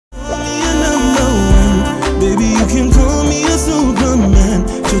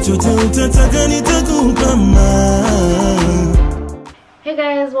Hey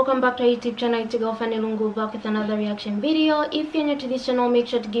guys, welcome back to our YouTube channel. It's your girl Fanny Lungu, back with another reaction video. If you're new to this channel, make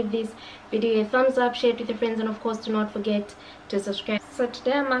sure to give this video a thumbs up, share it with your friends, and of course do not forget to subscribe. So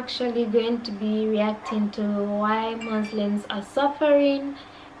today I'm actually going to be reacting to why Muslims are suffering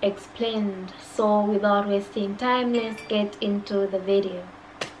explained. So without wasting time, let's get into the video.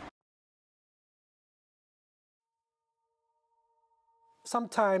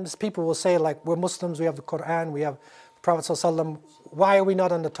 Sometimes people will say, like, we're Muslims, we have the Quran, we have the Prophet ﷺ. Why are we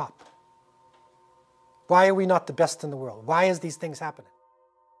not on the top? Why are we not the best in the world? Why is these things happening?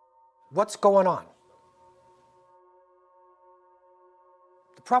 What's going on?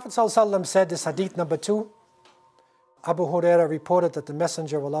 The Prophet ﷺ said, this hadith number 2, Abu Hurairah reported that the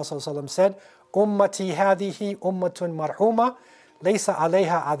Messenger of Allah ﷺ said, Ummati hadihi ummatun marhuma, laysa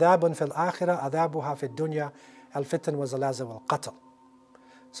alayha adabun fil akhirah, adabuha fil dunya, al-fitan wa zalazil wal-qatl.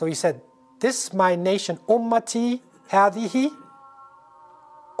 So he said, this my nation, ummati hadihi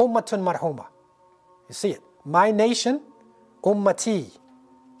ummatun marhuma. You see it. My nation, ummati,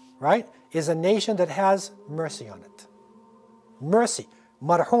 right, is a nation that has mercy on it. Mercy,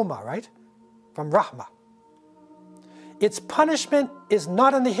 marhuma, right, from rahmah. Its punishment is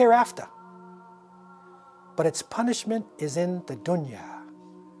not in the hereafter, but its punishment is in the dunya,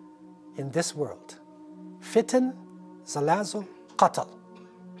 in this world. Fitan, zalazil, qatl.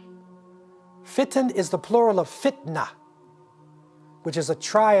 Fitan is the plural of fitna, which is a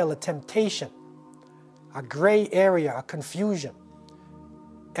trial, a temptation, a gray area, a confusion.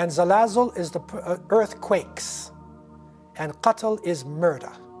 And zalazil is the earthquakes, and qatl is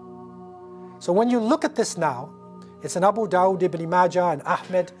murder. So when you look at this now, it's in Abu Dawud, Ibn Majah, and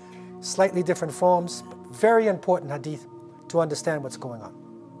Ahmed, slightly different forms, but very important hadith to understand what's going on.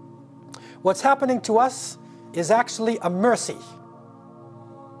 What's happening to us is actually a mercy.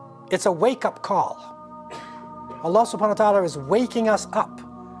 It's a wake-up call. Allah subhanahu wa ta'ala is waking us up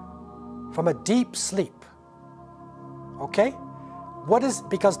from a deep sleep. Okay?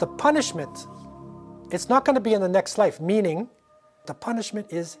 Because the punishment, it's not going to be in the next life, meaning the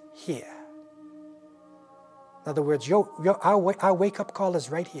punishment is here. In other words, our wake-up call is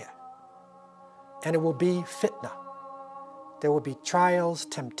right here. And it will be fitna. There will be trials,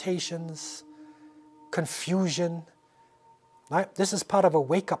 temptations, confusion. Right? This is part of a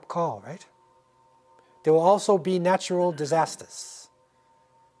wake-up call, right? There will also be natural disasters,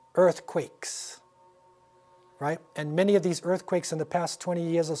 earthquakes, right? And many of these earthquakes in the past 20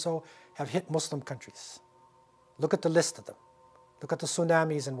 years or so have hit Muslim countries. Look at the list of them. Look at the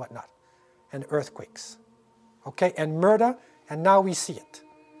tsunamis and whatnot, and earthquakes. Okay, and murder, and now we see it.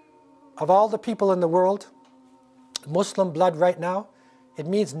 Of all the people in the world, Muslim blood right now, it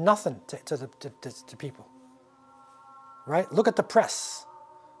means nothing to people. Right? Look at the press.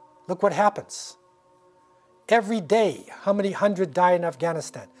 Look what happens. Every day, how many hundred die in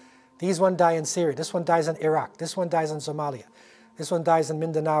Afghanistan? These one die in Syria. This one dies in Iraq. This one dies in Somalia. This one dies in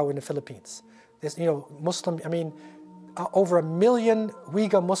Mindanao in the Philippines. This, over 1 million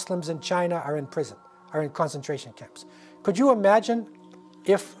Uyghur Muslims in China are in prison, are in concentration camps. Could you imagine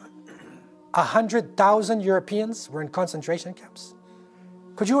if 100,000 Europeans were in concentration camps?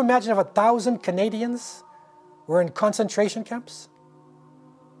 Could you imagine if 1,000 Canadians were in concentration camps,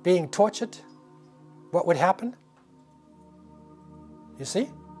 being tortured? What would happen? You see?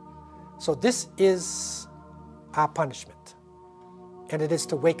 So this is our punishment, and it is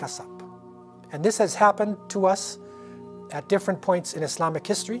to wake us up. And this has happened to us at different points in Islamic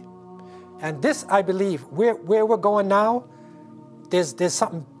history. And this, I believe, where we're going now, there's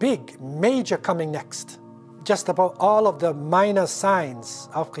something big, major coming next. Just about all of the minor signs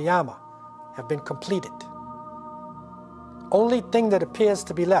of Qiyamah have been completed. Only thing that appears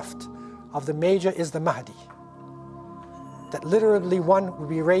to be left of the major is the Mahdi. That literally one will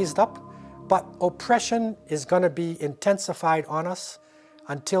be raised up, but oppression is going to be intensified on us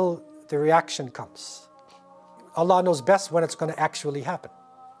until the reaction comes. Allah knows best when it's going to actually happen.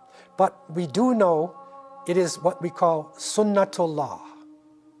 But we do know it is what we call sunnatullah.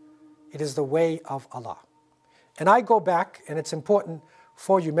 It is the way of Allah. And I go back, and it's important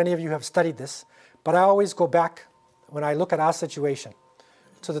for you, many of you have studied this, but I always go back when I look at our situation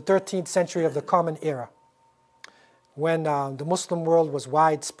to the 13th century of the Common Era, when the Muslim world was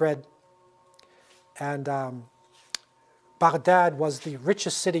widespread, and Baghdad was the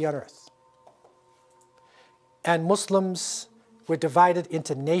richest city on earth. And Muslims were divided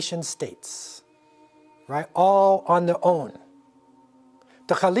into nation states, right, all on their own.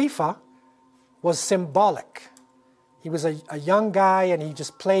 The Khalifa was symbolic. He was a young guy, and he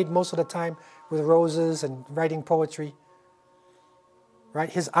just played most of the time with roses and writing poetry. right?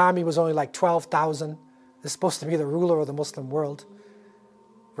 His army was only like 12,000. He's supposed to be the ruler of the Muslim world,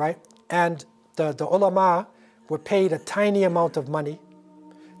 right? And the ulama were paid a tiny amount of money.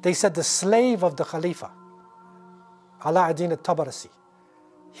 They said the slave of the Khalifa, Ala ad-Din al-Tabarasi,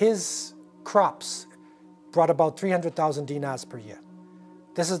 his crops brought about 300,000 dinars per year.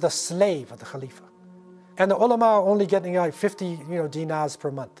 This is the slave of the Khalifa. And the ulama are only getting like 50 dinars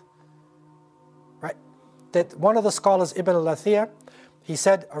per month, right? That one of the scholars, Ibn al-Athir, he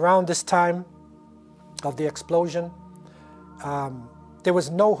said around this time of the explosion, there was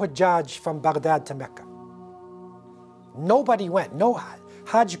no Hujjaj from Baghdad to Mecca. Nobody went, no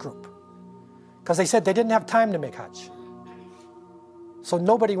Hajj group, because they said they didn't have time to make Hajj. So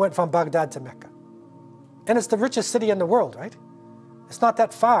nobody went from Baghdad to Mecca. And it's the richest city in the world, right? It's not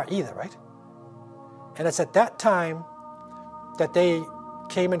that far either, right? And it's at that time that they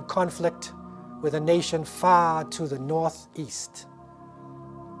came in conflict with a nation far to the northeast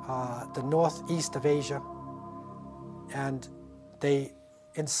of Asia. And they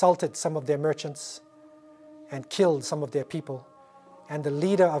insulted some of their merchants and killed some of their people. And the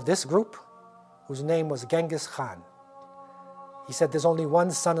leader of this group, whose name was Genghis Khan, he said there's only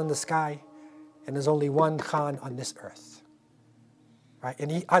one sun in the sky and there's only one Khan on this earth. Right?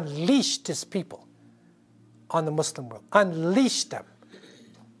 And he unleashed his people on the Muslim world, unleashed them.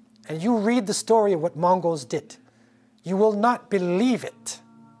 And you read the story of what Mongols did. You will not believe it.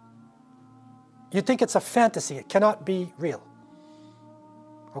 You think it's a fantasy. It cannot be real.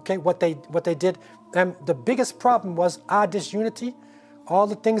 Okay, what they did. And the biggest problem was our disunity, all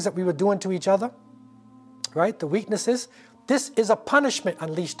the things that we were doing to each other, right? The weaknesses. This is a punishment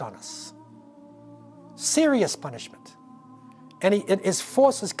unleashed on us. Serious punishment. And his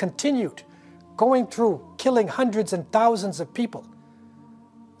forces continued going through, killing hundreds and thousands of people,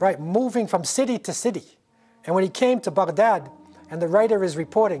 right? Moving from city to city. And when he came to Baghdad, and the writer is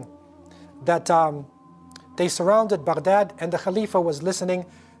reporting that they surrounded Baghdad and the Khalifa was listening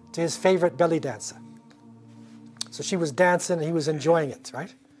to his favorite belly dancer. So she was dancing and he was enjoying it,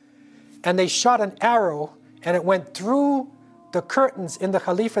 right? And they shot an arrow and it went through the curtains in the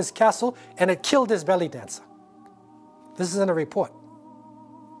Khalifa's castle and it killed his belly dancer. This is in a report.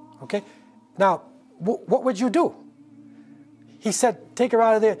 Okay? Now, what would you do? He said, take her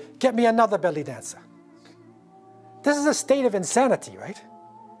out of there, get me another belly dancer. This is a state of insanity, right?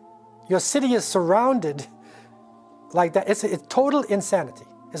 Your city is surrounded like that. It's total insanity.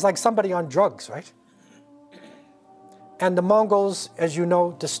 It's like somebody on drugs, right? And the Mongols, as you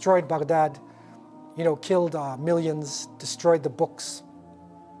know, destroyed Baghdad, killed millions, destroyed the books.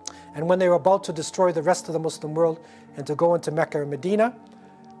 And when they were about to destroy the rest of the Muslim world and to go into Mecca and Medina,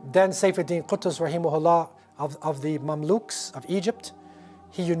 then Saifuddin Qutuz, rahimahullah, of the Mamluks of Egypt,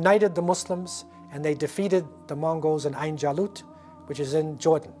 he united the Muslims and they defeated the Mongols in Ain Jalut, which is in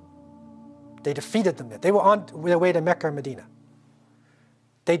Jordan. They defeated them there. They were on their way to Mecca and Medina.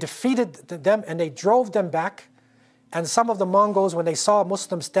 They defeated them and they drove them back. And some of the Mongols, when they saw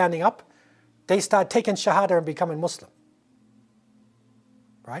Muslims standing up, they started taking Shahada and becoming Muslim.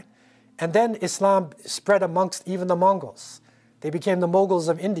 Right? And then Islam spread amongst even the Mongols. They became the Mughals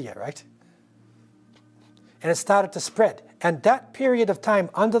of India, right? And it started to spread. And that period of time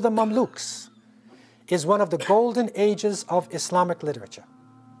under the Mamluks is one of the golden ages of Islamic literature.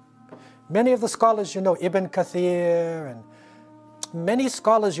 Many of the scholars Ibn Kathir and many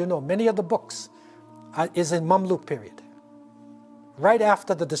scholars many of the books is in Mamluk period. Right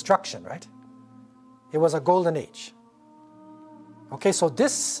after the destruction, right? It was a golden age. Okay, so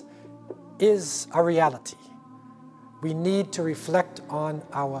this is a reality. We need to reflect on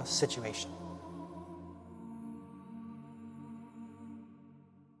our situation.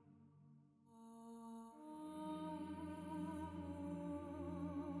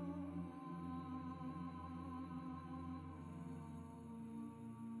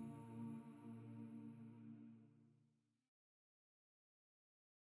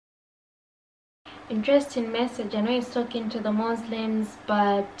 Interesting message. I know he's talking to the Muslims,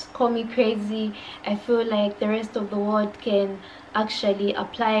 but call me crazy, I feel like the rest of the world can actually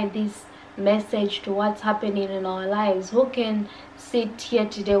apply this message to what's happening in our lives. Who can sit here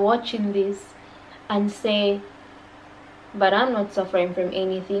today watching this and say, but I'm not suffering from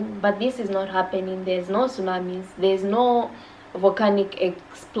anything, but this is not happening, there's no tsunamis, there's no volcanic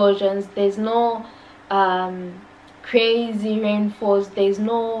explosions, there's no crazy rainfalls, there's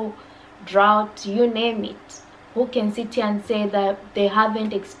no drought, you name it. Who can sit here and say that they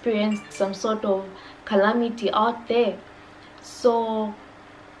haven't experienced some sort of calamity out there? So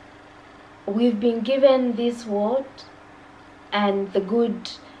we've been given this world and the good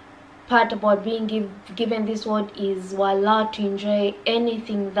part about being given this world is we're allowed to enjoy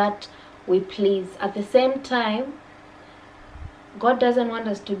anything that we please. At the same time, God doesn't want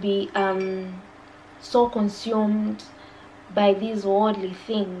us to be so consumed by these worldly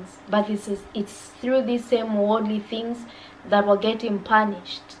things, but it's through these same worldly things that we're getting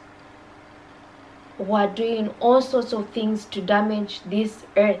punished. We're doing all sorts of things to damage this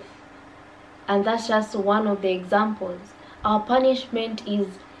earth, and that's just one of the examples. Our punishment is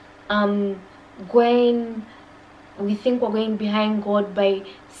we think we're going behind God by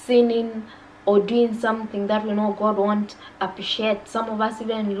sinning or doing something that we know God won't appreciate. Some of us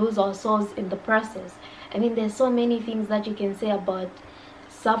even lose our souls in the process. I mean, there's so many things that you can say about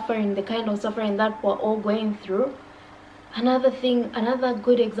suffering, the kind of suffering that we're all going through. Another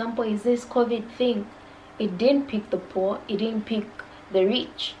good example is this COVID thing. It didn't pick the poor, it didn't pick the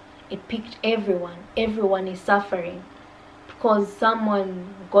rich, it picked everyone. Everyone is suffering because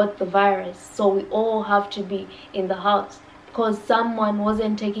someone got the virus, so we all have to be in the house because someone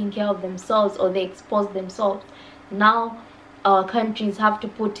wasn't taking care of themselves or they exposed themselves. Now our countries have to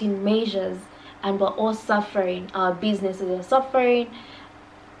put in measures and we're all suffering. Our businesses are suffering,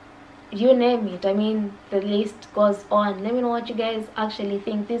 you name it. I mean, the list goes on. Let me know what you guys actually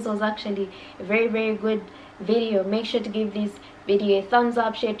think. This was actually a very, very good video. Make sure to give this video a thumbs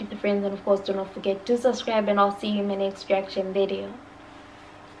up, share it with your friends, and of course do not forget to subscribe, and I'll see you in my next reaction video.